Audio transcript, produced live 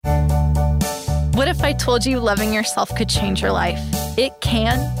What if I told you loving yourself could change your life? It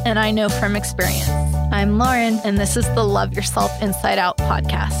can, and I know from experience. I'm Lauren, and this is the Love Yourself Inside Out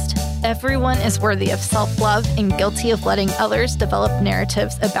podcast. Everyone is worthy of self-love and guilty of letting others develop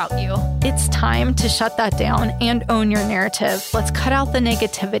narratives about you. It's time to shut that down and own your narrative. Let's cut out the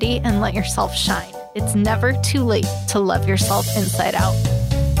negativity and let yourself shine. It's never too late to love yourself inside out.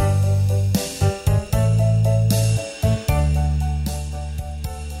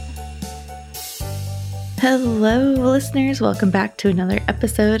 Hello, listeners. Welcome back to another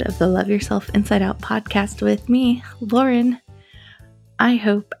episode of the Love Yourself Inside Out podcast with me, Lauren. I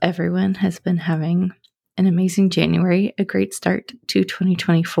hope everyone has been having an amazing January, a great start to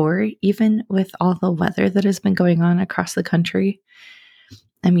 2024, even with all the weather that has been going on across the country.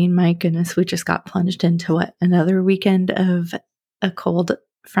 I mean, my goodness, we just got plunged into another weekend of a cold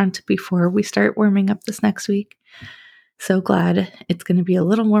front before we start warming up this next week. So glad it's going to be a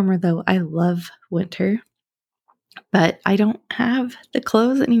little warmer, though. I love winter. But I don't have the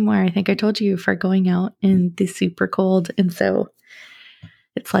clothes anymore. I think I told you, for going out in the super cold. And so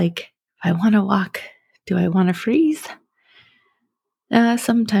it's like, if I want to walk, do I want to freeze?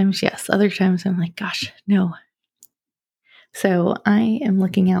 Sometimes yes. Other times I'm like, gosh, no. So I am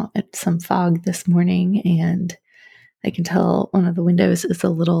looking out at some fog this morning, and I can tell one of the windows is a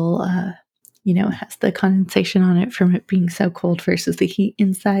little, has the condensation on it from it being so cold versus the heat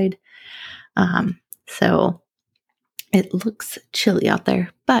inside. So it looks chilly out there,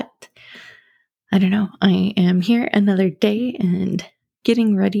 but I don't know. I am here another day and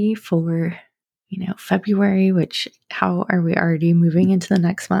getting ready for, February, which how are we already moving into the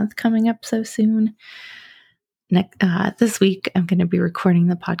next month coming up so soon? This week, I'm going to be recording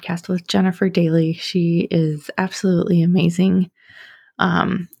the podcast with Jennifer Daly. She is absolutely amazing.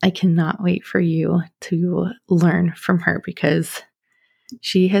 I cannot wait for you to learn from her because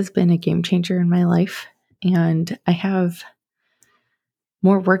she has been a game changer in my life. And I have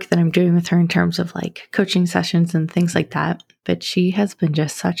more work that I'm doing with her in terms of like coaching sessions and things like that. But she has been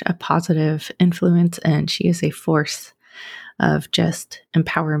just such a positive influence, and she is a force of just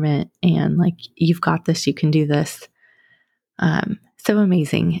empowerment and like, you've got this, you can do this. So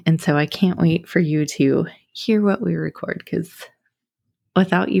amazing. And so I can't wait for you to hear what we record, because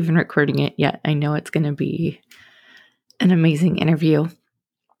without even recording it yet, I know it's going to be an amazing interview.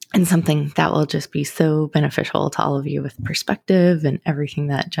 And something that will just be so beneficial to all of you with perspective and everything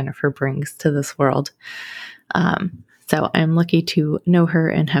that Jennifer brings to this world. So I'm lucky to know her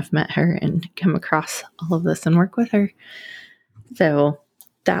and have met her and come across all of this and work with her. So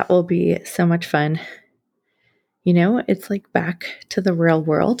that will be so much fun. It's like back to the real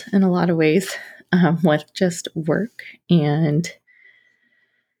world in a lot of ways, with just work and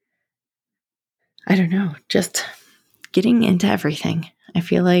I don't know, just getting into everything. I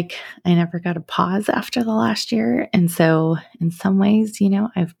feel like I never got a pause after the last year. And so in some ways,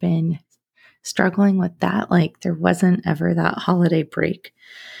 I've been struggling with that. Like there wasn't ever that holiday break.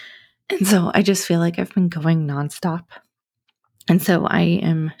 And so I just feel like I've been going nonstop. And so I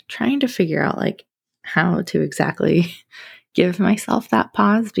am trying to figure out like how to exactly give myself that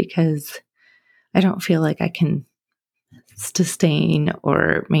pause, because I don't feel like I can sustain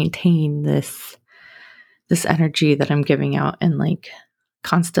or maintain this energy that I'm giving out and like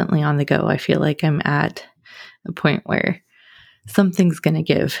constantly on the go. I feel like I'm at a point where something's going to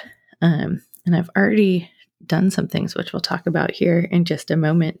give. And I've already done some things, which we'll talk about here in just a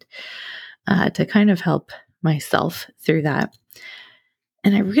moment, to kind of help myself through that.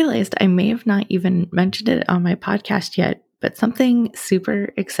 And I realized I may have not even mentioned it on my podcast yet, but something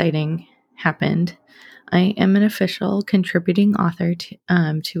super exciting happened. I am an official contributing author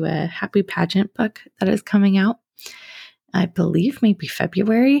to a Happy Pageant book that is coming out. I believe maybe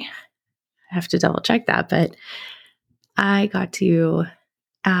February. I have to double check that, but I got to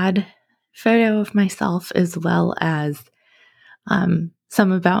add a photo of myself as well as some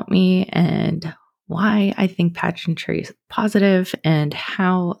about me and why I think pageantry is positive and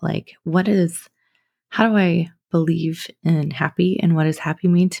how do I believe in happy and what does happy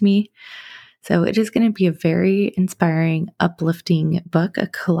mean to me? So it is going to be a very inspiring, uplifting book, a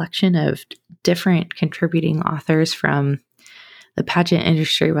collection of different contributing authors from the pageant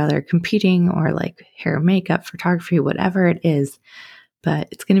industry, whether competing or like hair, makeup, photography, whatever it is. But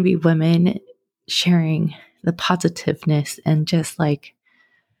it's going to be women sharing the positiveness and just like,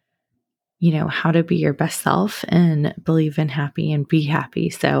 how to be your best self and believe in happy and be happy.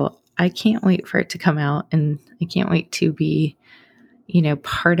 So I can't wait for it to come out, and I can't wait to be,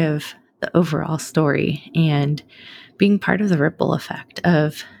 part of the overall story and being part of the ripple effect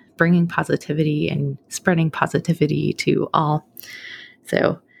of bringing positivity and spreading positivity to all.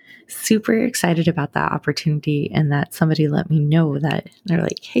 So super excited about that opportunity, and that somebody let me know that they're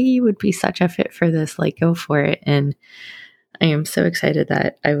like, hey, you would be such a fit for this, like, go for it. And I am so excited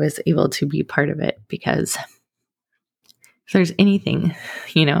that I was able to be part of it, because if there's anything,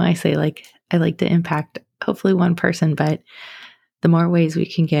 I say, like, I like to impact hopefully one person, but the more ways we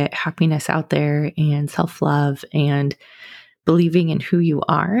can get happiness out there and self-love and believing in who you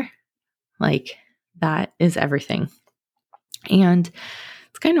are, like, that is everything. And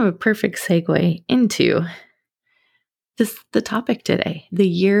it's kind of a perfect segue into the topic today, the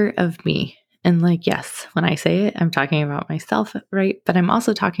year of me. And like, yes, when I say it, I'm talking about myself, right? But I'm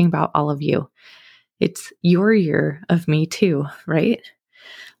also talking about all of you. It's your year of me too, right?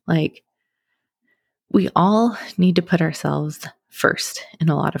 Like, we all need to put ourselves first in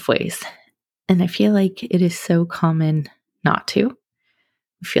a lot of ways. And I feel like it is so common not to.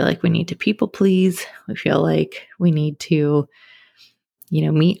 We feel like we need to people please. We feel like we need to,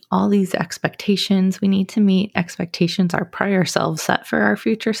 meet all these expectations. We need to meet expectations our prior selves set for our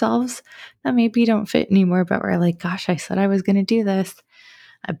future selves that maybe don't fit anymore, but we're like, gosh, I said I was going to do this.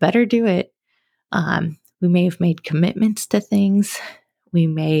 I better do it. We may have made commitments to things. We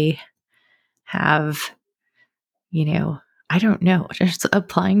may have, I don't know, just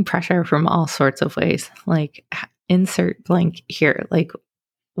applying pressure from all sorts of ways, like insert blank here, like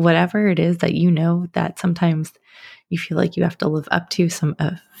whatever it is that that sometimes you feel like you have to live up to some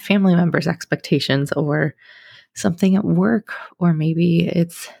family members' expectations, or something at work, or maybe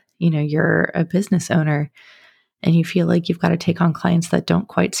it's, you're a business owner and you feel like you've got to take on clients that don't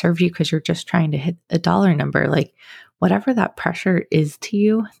quite serve you because you're just trying to hit a dollar number. Like, whatever that pressure is to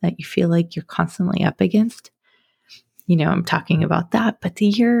you that you feel like you're constantly up against, I'm talking about that. But the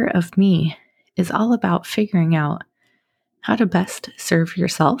year of me is all about figuring out how to best serve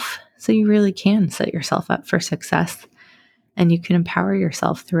yourself so you really can set yourself up for success and you can empower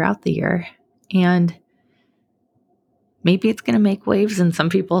yourself throughout the year. And maybe it's going to make waves in some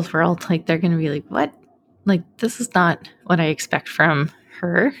people's world. Like, they're going to be like, what? Like, this is not what I expect from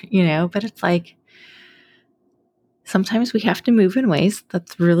her, but it's like, sometimes we have to move in ways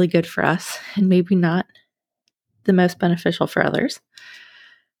that's really good for us and maybe not the most beneficial for others.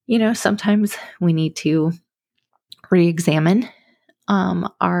 Sometimes we need to re-examine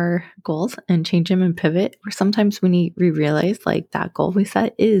our goals and change them and pivot, or sometimes we realize like that goal we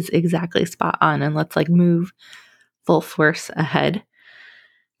set is exactly spot on and let's like move full force ahead.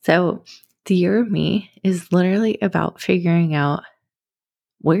 So the year of me is literally about figuring out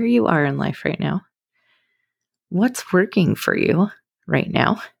where you are in life right now, what's working for you right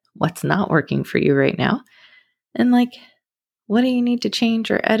now, what's not working for you right now, and like, what do you need to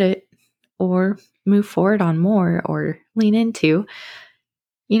change or edit or move forward on more or lean into,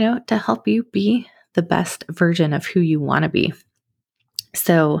 to help you be the best version of who you want to be.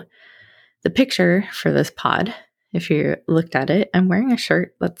 So the picture for this pod, if you looked at it, I'm wearing a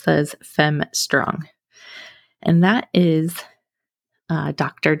shirt that says Femme Strong. And that is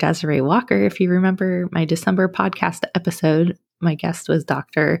Dr. Desiree Walker. If you remember my December podcast episode, my guest was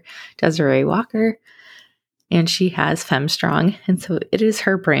Dr. Desiree Walker, and she has Femme Strong. And so it is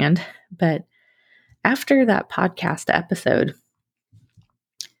her brand. But after that podcast episode,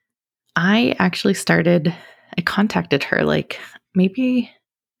 I contacted her like maybe,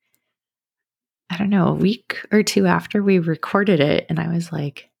 I don't know, a week or two after we recorded it. And I was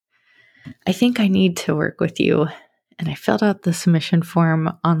like, I think I need to work with you. And I filled out the submission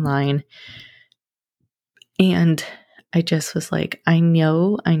form online. And I just was like, I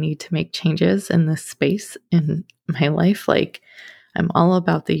know I need to make changes in this space in my life. Like, I'm all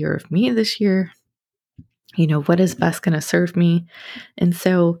about the year of me this year. What is best going to serve me? And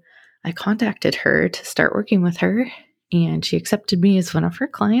so I contacted her to start working with her, and she accepted me as one of her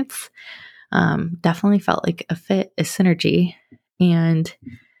clients. Definitely felt like a fit, a synergy. And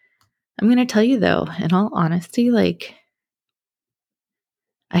I'm going to tell you though, in all honesty, like,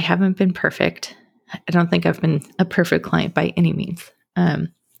 I haven't been perfect. I don't think I've been a perfect client by any means.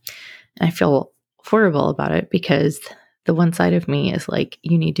 I feel horrible about it because the one side of me is like,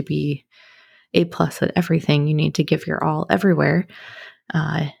 you need to be A+ at everything. You need to give your all everywhere.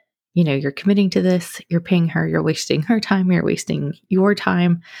 You're committing to this, you're paying her, you're wasting her time, you're wasting your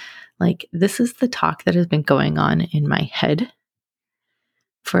time. Like, this is the talk that has been going on in my head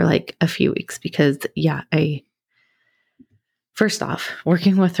for like a few weeks because first off,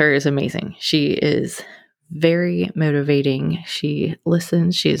 working with her is amazing. She is very motivating. She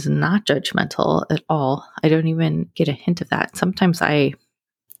listens. She is not judgmental at all. I don't even get a hint of that. Sometimes I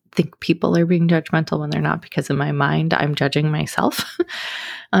think people are being judgmental when they're not, because in my mind, I'm judging myself.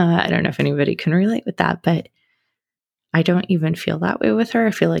 I don't know if anybody can relate with that, but I don't even feel that way with her.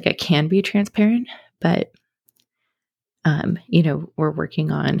 I feel like I can be transparent, but we're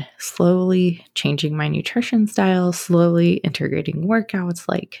working on slowly changing my nutrition style, slowly integrating workouts,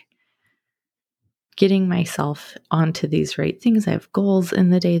 like getting myself onto these right things. I have goals in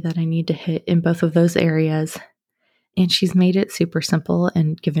the day that I need to hit in both of those areas. And she's made it super simple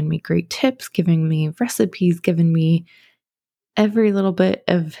and given me great tips, giving me recipes, given me every little bit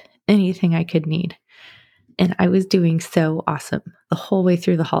of anything I could need. And I was doing so awesome the whole way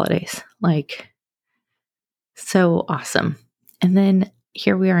through the holidays, like so awesome. And then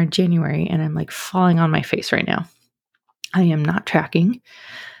here we are in January, and I'm like falling on my face right now. I am not tracking.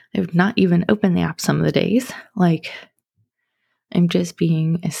 I've not even opened the app some of the days. Like, I'm just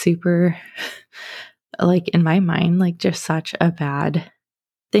being a super, like, in my mind, like, just such a bad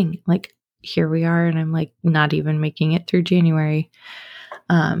thing. Like, here we are, and I'm like not even making it through January,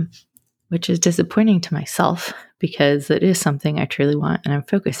 which is disappointing to myself because it is something I truly want, and I'm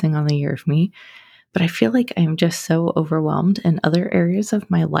focusing on the year of me. But I feel like I'm just so overwhelmed in other areas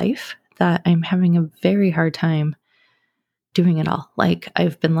of my life that I'm having a very hard time doing it all. Like,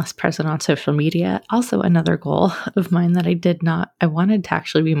 I've been less present on social media. Also, another goal of mine that I wanted to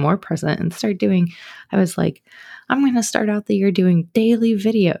actually be more present and start doing. I was like, I'm going to start out the year doing daily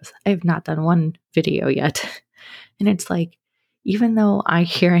videos. I have not done one video yet. And it's like, even though I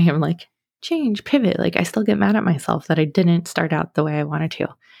am like, change, pivot, like I still get mad at myself that I didn't start out the way I wanted to.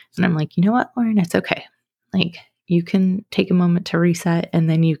 And I'm like, you know what, Lauren, it's okay. Like, you can take a moment to reset, and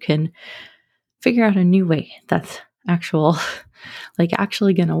then you can figure out a new way that's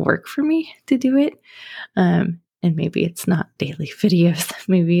actually going to work for me to do it. And maybe it's not daily videos.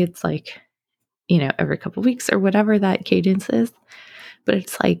 Maybe it's like, every couple of weeks or whatever that cadence is. But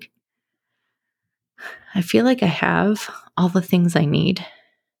it's like, I feel like I have all the things I need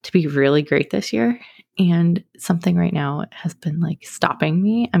to be really great this year. And something right now has been like stopping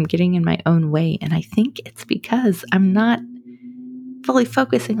me. I'm getting in my own way. And I think it's because I'm not fully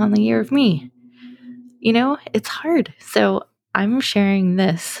focusing on the year of me. It's hard. So I'm sharing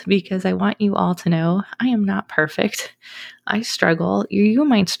this because I want you all to know I am not perfect. I struggle. You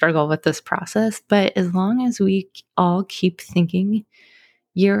might struggle with this process, but as long as we all keep thinking,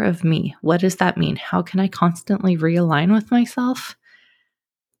 year of me, what does that mean? How can I constantly realign with myself?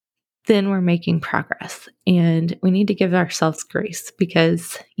 Then we're making progress. And we need to give ourselves grace,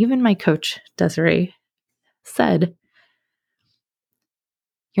 because even my coach, Desiree, said,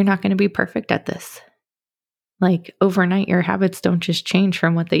 you're not going to be perfect at this. Like, overnight, your habits don't just change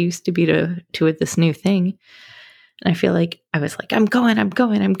from what they used to be to this new thing. And I feel like I was like, I'm going.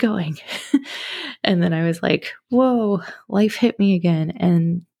 And then I was like, whoa, life hit me again.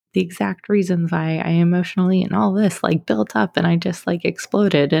 And the exact reasons why I emotionally and all this like built up, and I just like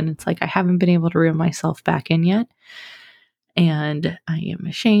exploded. And it's like, I haven't been able to reel myself back in yet. And I am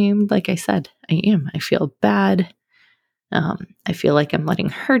ashamed. Like I said, I feel bad. I feel like I'm letting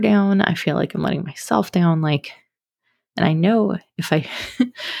her down. I feel like I'm letting myself down. And I know if I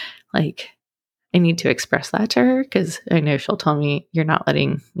I need to express that to her, because I know she'll tell me, you're not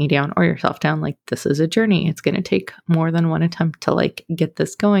letting me down or yourself down. Like, this is a journey. It's going to take more than one attempt to like get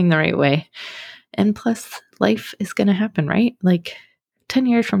this going the right way. And plus, life is going to happen, right? Like, 10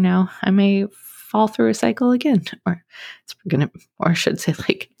 years from now, I may fall through a cycle again, or I should say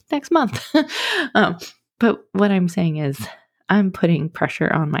like next month. But what I'm saying is, I'm putting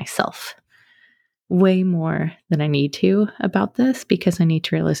pressure on myself way more than I need to about this, because I need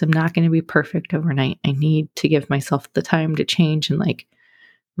to realize I'm not going to be perfect overnight. I need to give myself the time to change and like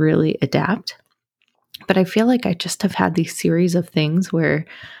really adapt. But I feel like I just have had these series of things where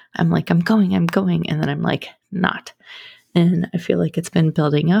I'm like, I'm going, and then I'm like, not. And I feel like it's been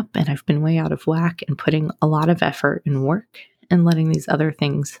building up, and I've been way out of whack and putting a lot of effort and work and letting these other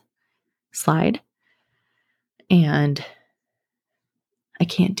things slide. And I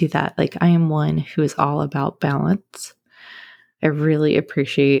can't do that. Like, I am one who is all about balance. I really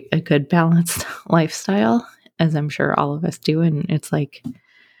appreciate a good balanced lifestyle, as I'm sure all of us do. And it's like,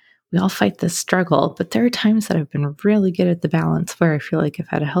 we all fight this struggle, but there are times that I've been really good at the balance, where I feel like I've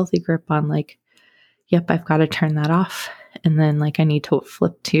had a healthy grip on like, yep, I've got to turn that off. And then like, I need to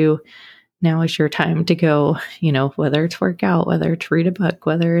flip to, now is your time to go, whether it's work out, whether it's read a book,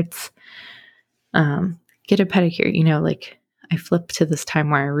 whether it's get a pedicure, like I flip to this time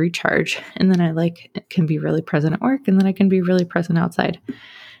where I recharge, and then I like can be really present at work, and then I can be really present outside.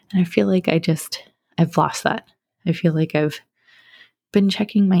 And I feel like I've lost that. I feel like I've been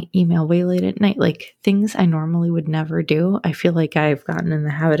checking my email way late at night, like things I normally would never do. I feel like I've gotten in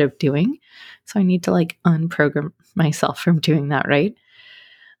the habit of doing. So I need to like unprogram myself from doing that, right?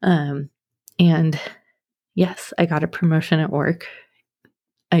 And yes, I got a promotion at work.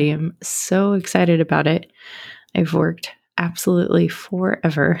 I am so excited about it. I've worked absolutely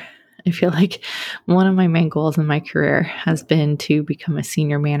forever. I feel like one of my main goals in my career has been to become a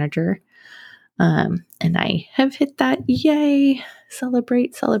senior manager. And I have hit that. Yay!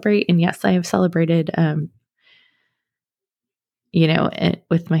 Celebrate, celebrate. And yes, I have celebrated.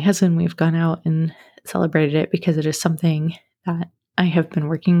 With my husband, we've gone out and celebrated it because it is something that I have been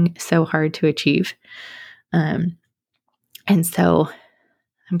working so hard to achieve. And so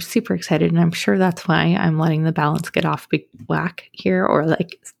I'm super excited, and I'm sure that's why I'm letting the balance get off whack here, or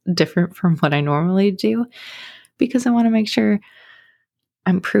like different from what I normally do, because I want to make sure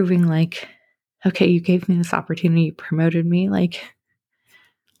I'm proving like, okay, you gave me this opportunity, you promoted me, like,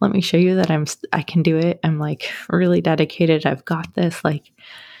 let me show you that I can do it. I'm like really dedicated. I've got this. Like,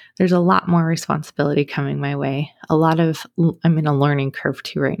 there's a lot more responsibility coming my way. I'm in a learning curve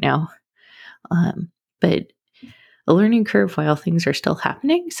too right now. But a learning curve while things are still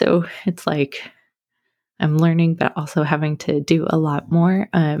happening. So it's like I'm learning, but also having to do a lot more.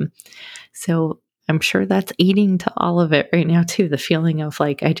 So I'm sure that's eating to all of it right now too. The feeling of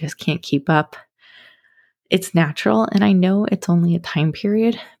like, I just can't keep up. It's natural. And I know it's only a time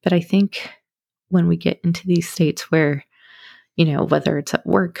period, but I think when we get into these states where, whether it's at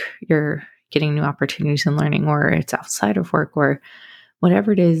work, you're getting new opportunities and learning, or it's outside of work, or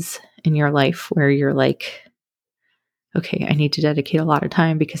whatever it is in your life where you're like, okay, I need to dedicate a lot of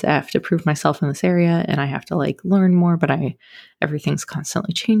time because I have to prove myself in this area and I have to like learn more, but everything's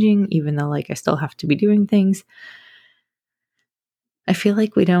constantly changing, even though like I still have to be doing things. I feel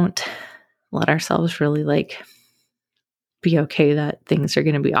like we don't let ourselves really like be okay that things are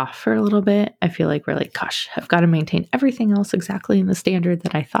going to be off for a little bit. I feel like we're like, gosh, I've got to maintain everything else exactly in the standard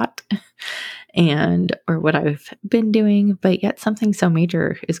that I thought or what I've been doing, but yet something so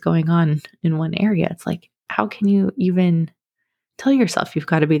major is going on in one area. It's like, how can you even tell yourself you've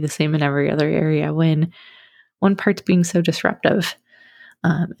got to be the same in every other area when one part's being so disruptive?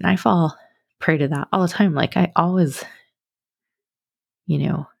 And I fall prey to that all the time. Like, I always,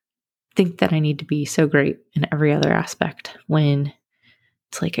 think that I need to be so great in every other aspect when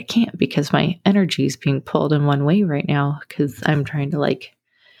it's like I can't, because my energy is being pulled in one way right now because I'm trying to like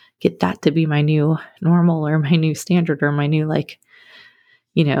get that to be my new normal or my new standard or my new like,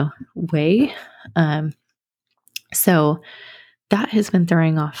 way. So that has been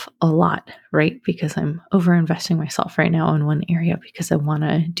throwing off a lot, right? Because I'm over investing myself right now in one area because I want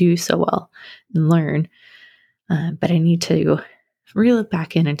to do so well and learn. But I need to reel it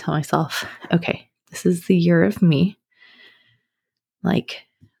back in and tell myself, okay, this is the year of me. Like,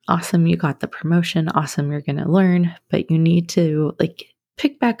 awesome, you got the promotion. Awesome, you're going to learn, but you need to like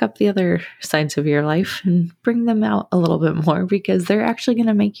pick back up the other sides of your life and bring them out a little bit more because they're actually going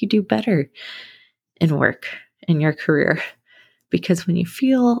to make you do better in work, in your career. Because when you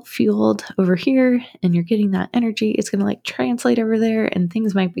feel fueled over here and you're getting that energy, it's going to like translate over there and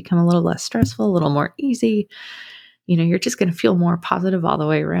things might become a little less stressful, a little more easy. You're just going to feel more positive all the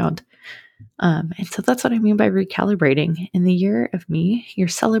way around. And so that's what I mean by recalibrating. In the year of me, you're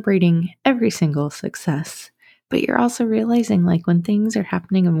celebrating every single success, but you're also realizing like when things are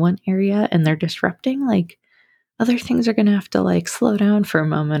happening in one area and they're disrupting, like other things are going to have to like slow down for a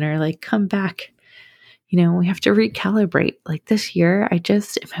moment or like come back. We have to recalibrate. Like this year, I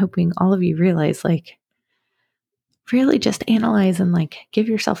just am hoping all of you realize, like, really just analyze and like give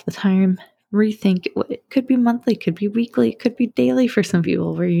yourself the time, rethink. It could be monthly, could be weekly, it could be daily for some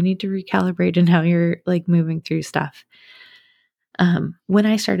people where you need to recalibrate in how you're like moving through stuff. When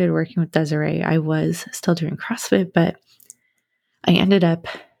I started working with Desiree, I was still doing CrossFit, but I ended up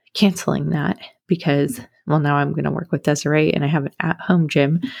canceling that because, well, now I'm going to work with Desiree and I have an at-home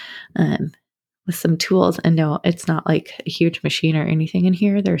gym. With some tools. And no, it's not like a huge machine or anything in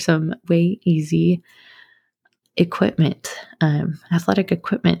here. There's some way easy equipment, athletic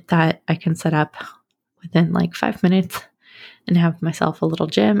equipment that I can set up within like 5 minutes and have myself a little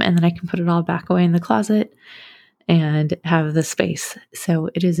gym. And then I can put it all back away in the closet and have the space. So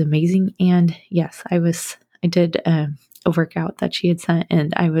it is amazing. And yes, I did a workout that she had sent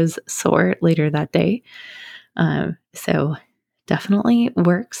and I was sore later that day. So definitely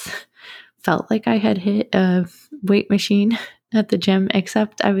works. Felt like I had hit a weight machine at the gym,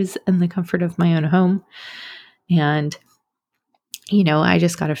 except I was in the comfort of my own home. And, I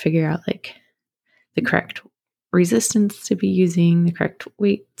just got to figure out like the correct resistance to be using, the correct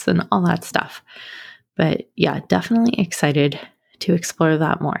weights and all that stuff. But yeah, definitely excited to explore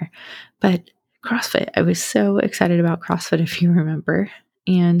that more. But CrossFit, I was so excited about CrossFit, if you remember.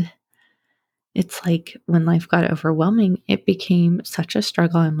 And it's like when life got overwhelming, it became such a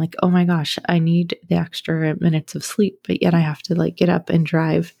struggle. I'm like, oh my gosh, I need the extra minutes of sleep, but yet I have to like get up and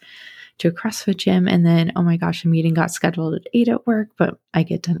drive to a CrossFit gym. And then, oh my gosh, a meeting got scheduled at 8 at work, but I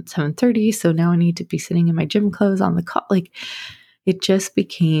get done at 7:30. So now I need to be sitting in my gym clothes on the call. Like it just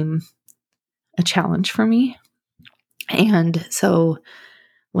became a challenge for me. And so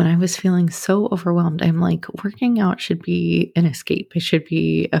when I was feeling so overwhelmed, I'm like, working out should be an escape. It should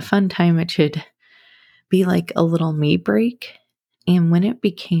be a fun time. It should be like a little me break. And when it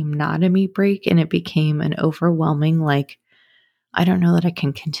became not a me break and it became an overwhelming, like, I don't know that I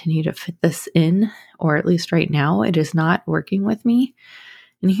can continue to fit this in, or at least right now, it is not working with me.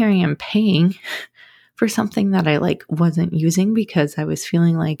 And here I am paying for something that I like wasn't using because I was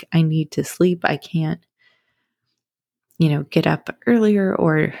feeling like I need to sleep. I can't, get up earlier,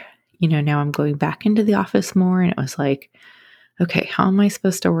 or, now I'm going back into the office more. And it was like, okay, how am I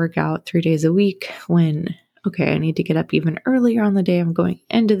supposed to work out 3 days a week when, okay, I need to get up even earlier on the day I'm going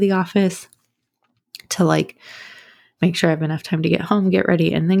into the office to like make sure I have enough time to get home, get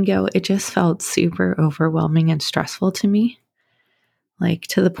ready, and then go. It just felt super overwhelming and stressful to me, like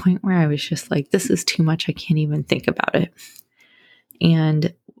to the point where I was just like, this is too much. I can't even think about it.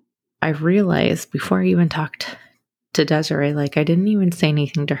 And I realized before I even talked to Desiree, like I didn't even say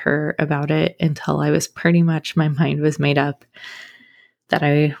anything to her about it until I was pretty much, my mind was made up that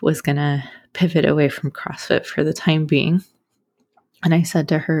I was going to pivot away from CrossFit for the time being. And I said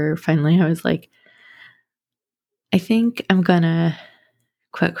to her, finally, I was like, I think I'm going to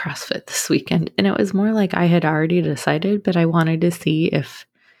quit CrossFit this weekend. And it was more like I had already decided, but I wanted to see if,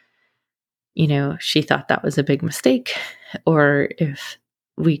 she thought that was a big mistake, or if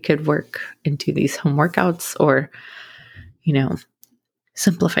we could work into these home workouts, or,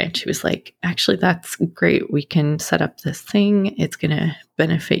 simplify. And she was like, actually, that's great. We can set up this thing. It's going to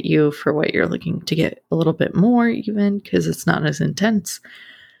benefit you for what you're looking to get a little bit more, even because it's not as intense.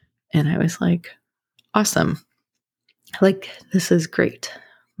 And I was like, awesome. Like, this is great.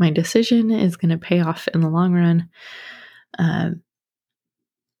 My decision is going to pay off in the long run.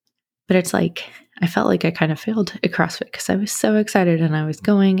 But it's like, I felt like I kind of failed at CrossFit because I was so excited and I was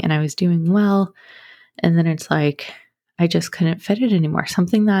going and I was doing well. And then it's like, I just couldn't fit it anymore.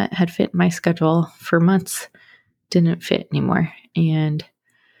 Something that had fit my schedule for months didn't fit anymore. And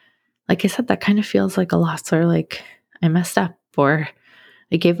like I said, that kind of feels like a loss, or like I messed up, or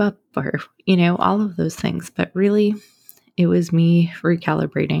I gave up, or, all of those things. But really, it was me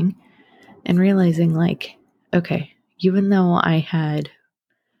recalibrating and realizing like, okay, even though I had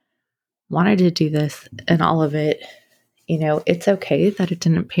wanted to do this and all of it, it's okay that it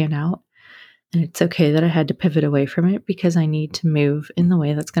didn't pan out. And it's okay that I had to pivot away from it because I need to move in the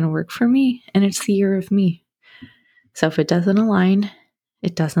way that's going to work for me. And it's the year of me. So if it doesn't align,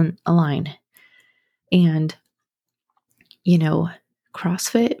 it doesn't align. And,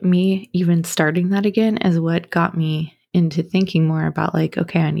 CrossFit, me even starting that again, is what got me into thinking more about like,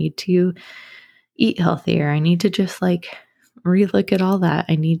 okay, I need to eat healthier. I need to just like relook at all that.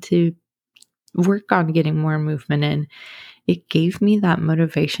 I need to work on getting more movement in. It gave me that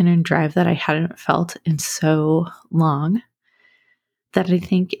motivation and drive that I hadn't felt in so long, that I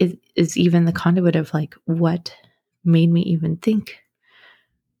think is even the conduit of like what made me even think,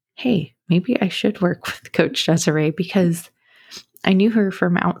 hey, maybe I should work with Coach Desiree, because I knew her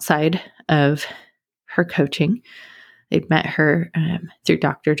from outside of her coaching. I'd met her through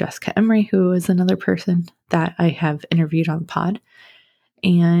Dr. Jessica Emery, who is another person that I have interviewed on the pod.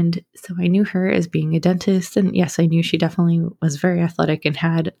 And so I knew her as being a dentist. And yes, I knew she definitely was very athletic and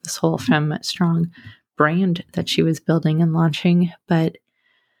had this whole Femme Strong brand that she was building and launching. But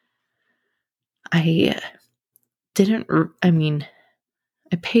I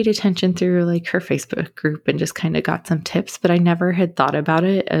paid attention through like her Facebook group and just kind of got some tips, but I never had thought about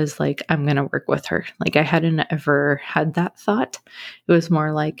it as like, I'm going to work with her. Like I hadn't ever had that thought. It was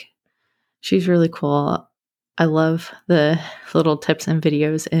more like, she's really cool. I love the little tips and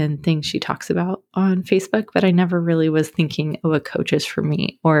videos and things she talks about on Facebook, but I never really was thinking, oh, a coach is for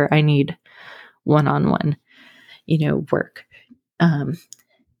me, or I need one-on-one, work. But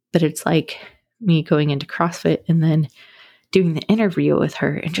it's like me going into CrossFit and then doing the interview with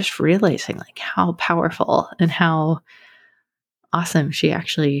her and just realizing like how powerful and how awesome she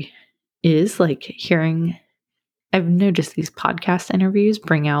actually is. Like I've noticed these podcast interviews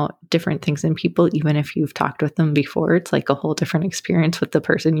bring out different things in people, even if you've talked with them before. It's like a whole different experience with the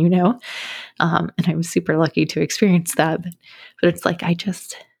person, and I was super lucky to experience that. But it's like, I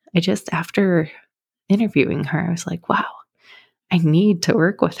just after interviewing her, I was like, wow, I need to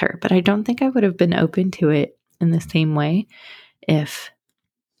work with her. But I don't think I would have been open to it in the same way if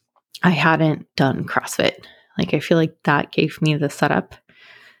I hadn't done CrossFit. Like, I feel like that gave me the setup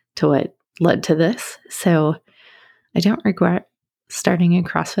to what led to this. So I don't regret starting in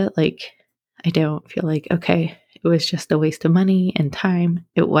CrossFit. Like, I don't feel like, okay, it was just a waste of money and time.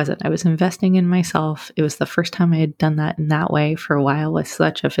 It wasn't. I was investing in myself. It was the first time I had done that in that way for a while with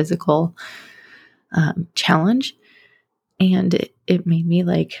such a physical challenge. And it made me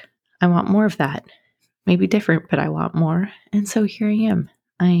like, I want more of that. Maybe different, but I want more. And so here I am.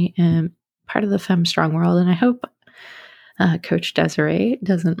 I am part of the Fem Strong world, and I hope Coach Desiree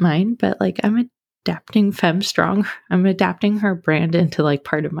doesn't mind, but like, I'm adapting Fem Strong. I'm adapting her brand into like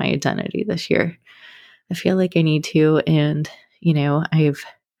part of my identity this year. I feel like I need to. And, I've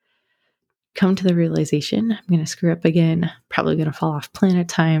come to the realization I'm going to screw up again, probably going to fall off plan at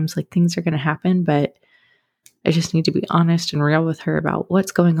times. Like, things are going to happen, but I just need to be honest and real with her about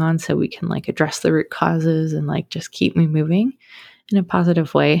what's going on so we can like address the root causes and like just keep me moving in a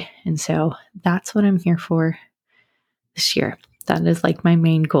positive way. And so that's what I'm here for this year. That is like my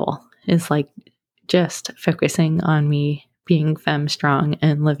main goal, is like just focusing on me being femme strong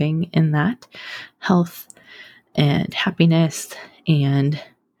and living in that health and happiness and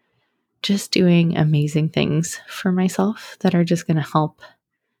just doing amazing things for myself that are just going to help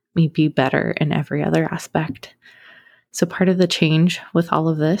me be better in every other aspect. So part of the change with all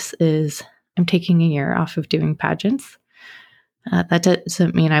of this is I'm taking a year off of doing pageants. That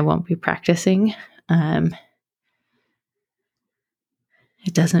doesn't mean I won't be practicing. It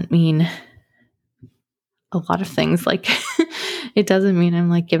doesn't mean a lot of things. Like, it doesn't mean I'm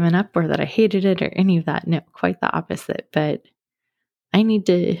like giving up or that I hated it or any of that. No, quite the opposite. But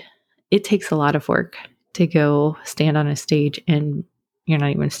it takes a lot of work to go stand on a stage, and you're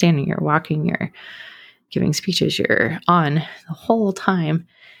not even standing, you're walking, you're giving speeches, you're on the whole time.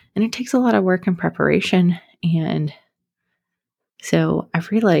 And it takes a lot of work and preparation. And so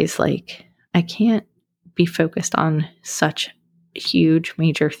I've realized like I can't be focused on such huge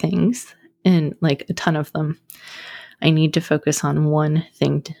major things and like a ton of them. I need to focus on one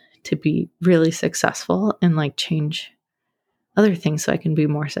thing to be really successful and like change other things so I can be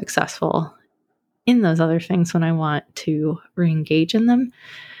more successful in those other things when I want to re-engage in them.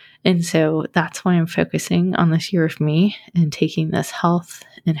 And so that's why I'm focusing on this year of me and taking this health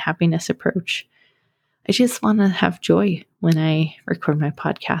and happiness approach. I just want to have joy when I record my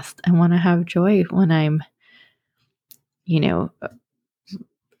podcast. I want to have joy when I'm,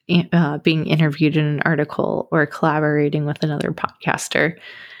 being interviewed in an article or collaborating with another podcaster.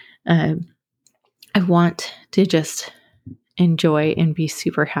 I want to just enjoy and be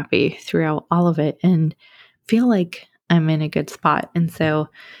super happy throughout all of it and feel like I'm in a good spot. And so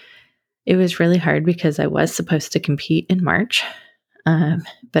it was really hard because I was supposed to compete in March,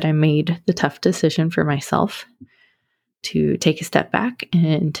 but I made the tough decision for myself to take a step back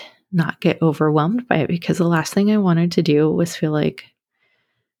and not get overwhelmed by it, because the last thing I wanted to do was feel like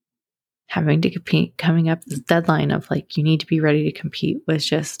having to compete, coming up this deadline of like, you need to be ready to compete, was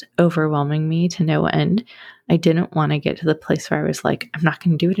just overwhelming me to no end. I didn't want to get to the place where I was like, I'm not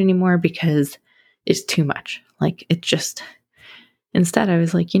going to do it anymore because it's too much. Like, it just, instead I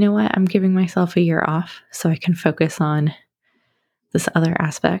was like, you know what? I'm giving myself a year off so I can focus on this other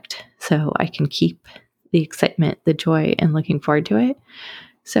aspect, so I can keep the excitement, the joy, and looking forward to it.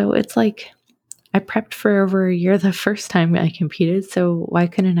 So it's like, I prepped for over a year the first time I competed, so why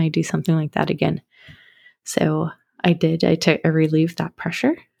couldn't I do something like that again? So I did. I relieved that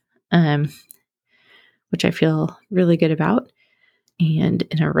pressure, which I feel really good about, and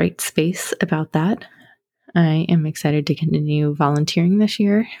in a right space about that. I am excited to continue volunteering this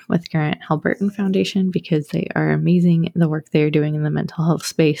year with Grant Halberton Foundation because they are amazing, the work they are doing in the mental health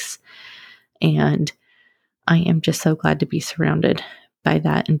space. And I am just so glad to be surrounded by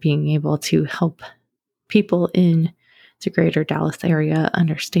that and being able to help people in the greater Dallas area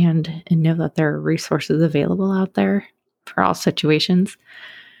understand and know that there are resources available out there for all situations.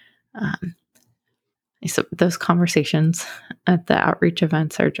 So those conversations at the outreach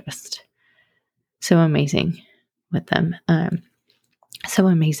events are just so amazing with them. So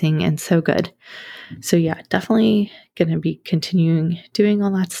amazing and so good. So yeah, definitely going to be continuing doing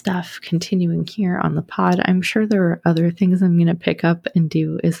all that stuff, continuing here on the pod. I'm sure there are other things I'm going to pick up and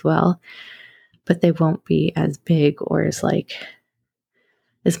do as well, but they won't be as big or as much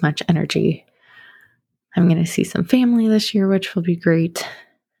energy. I'm going to see some family this year, which will be great.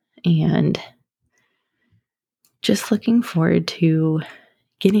 And just looking forward to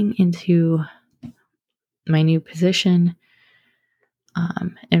getting into my new position,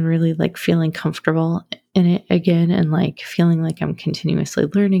 and really like feeling comfortable in it again, and like feeling like I'm continuously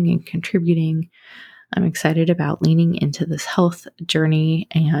learning and contributing. I'm excited about leaning into this health journey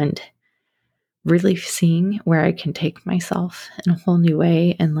and really seeing where I can take myself in a whole new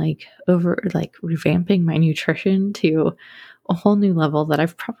way, and revamping my nutrition to a whole new level that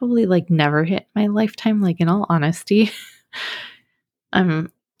I've probably never hit in my lifetime. In all honesty,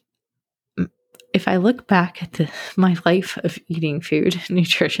 if I look back at my life of eating food,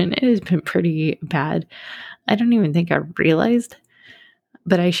 nutrition, it has been pretty bad. I don't even think I realized,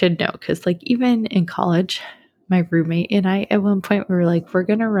 but I should know, because even in college, my roommate and I, at one point, we were like, we're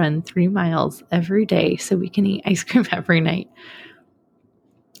going to run 3 miles every day so we can eat ice cream every night.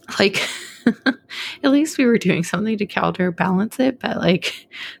 At least we were doing something to counterbalance it, but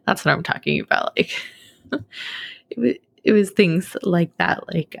that's what I'm talking about. It was things like that.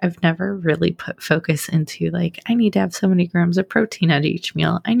 I've never really put focus into I need to have so many grams of protein at each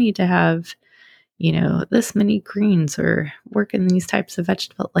meal. I need to have, this many greens or work in these types of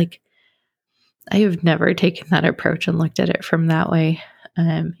vegetables. I have never taken that approach and looked at it from that way.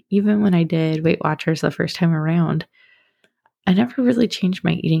 Even when I did Weight Watchers the first time around, I never really changed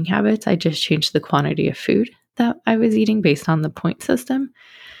my eating habits. I just changed the quantity of food that I was eating based on the point system.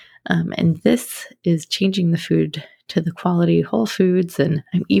 And this is changing the food to the quality whole foods. And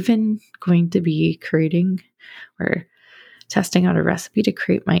I'm even going to be creating or testing out a recipe to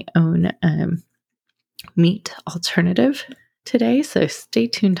create my own meat alternative today. So stay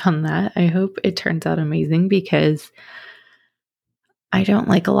tuned on that. I hope it turns out amazing, because I don't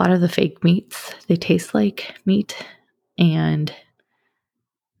like a lot of the fake meats. They taste like meat, and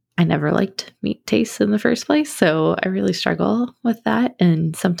I never liked meat taste in the first place. So I really struggle with that.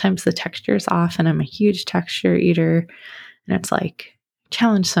 And sometimes the texture is off, and I'm a huge texture eater, and it's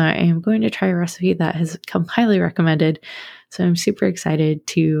challenge. So I am going to try a recipe that has come highly recommended. So I'm super excited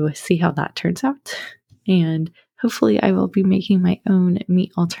to see how that turns out. And hopefully I will be making my own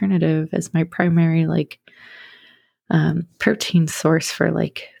meat alternative as my primary protein source for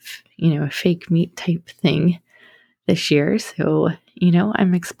a fake meat type thing this year. So,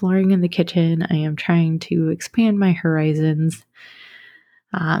 I'm exploring in the kitchen. I am trying to expand my horizons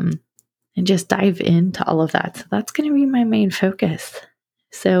and just dive into all of that. So that's going to be my main focus.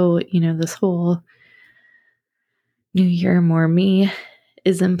 So, this whole New Year More Me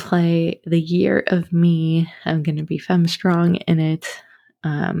is in play. The year of me, I'm going to be FemStrong in it.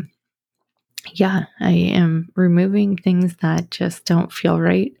 I am removing things that just don't feel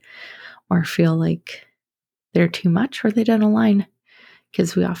right or feel like they're too much or they don't align,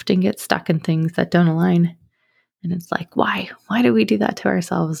 because we often get stuck in things that don't align. And it's why? Why do we do that to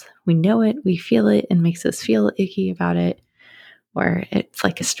ourselves? We know it, we feel it, and makes us feel icky about it, or it's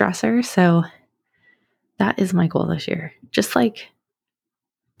like a stressor. So that is my goal this year. Just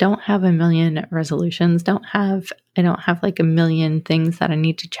don't have a million resolutions. I don't have a million things that I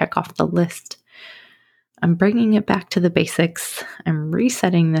need to check off the list. I'm bringing it back to the basics. I'm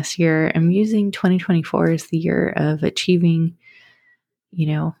resetting this year. I'm using 2024 as the year of achieving,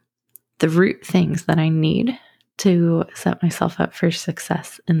 the root things that I need to set myself up for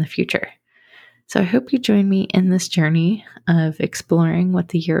success in the future. So I hope you join me in this journey of exploring what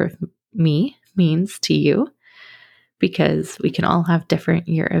the year of me means to you, because we can all have different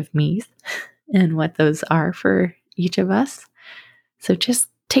year of me's and what those are for each of us. So just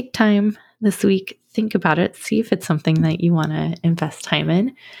take time this week, think about it, see if it's something that you want to invest time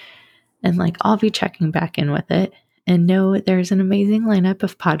in. And I'll be checking back in with it, and know there's an amazing lineup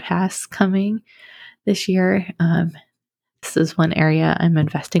of podcasts coming this year. This is one area I'm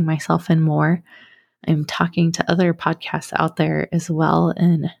investing myself in more. I'm talking to other podcasts out there as well,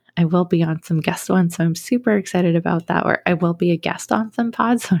 and I will be on some guest ones, so I'm super excited about that. Or I will be a guest on some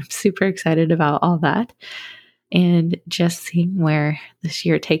pods, so I'm super excited about all that. And just seeing where this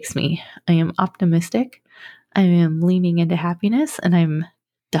year takes me. I am optimistic. I am leaning into happiness, and I'm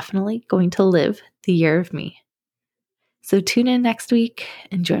definitely going to live the year of me. So tune in next week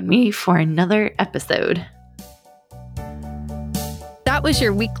and join me for another episode. That was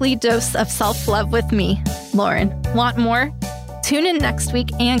your weekly dose of self-love with me, Lauren. Want more? Tune in next week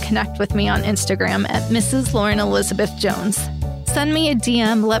and connect with me on Instagram at Mrs. Lauren Elizabeth Jones. Send me a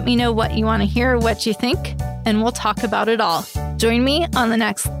DM, let me know what you want to hear, what you think, and we'll talk about it all. Join me on the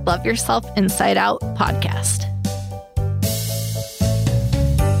next Love Yourself Inside Out podcast.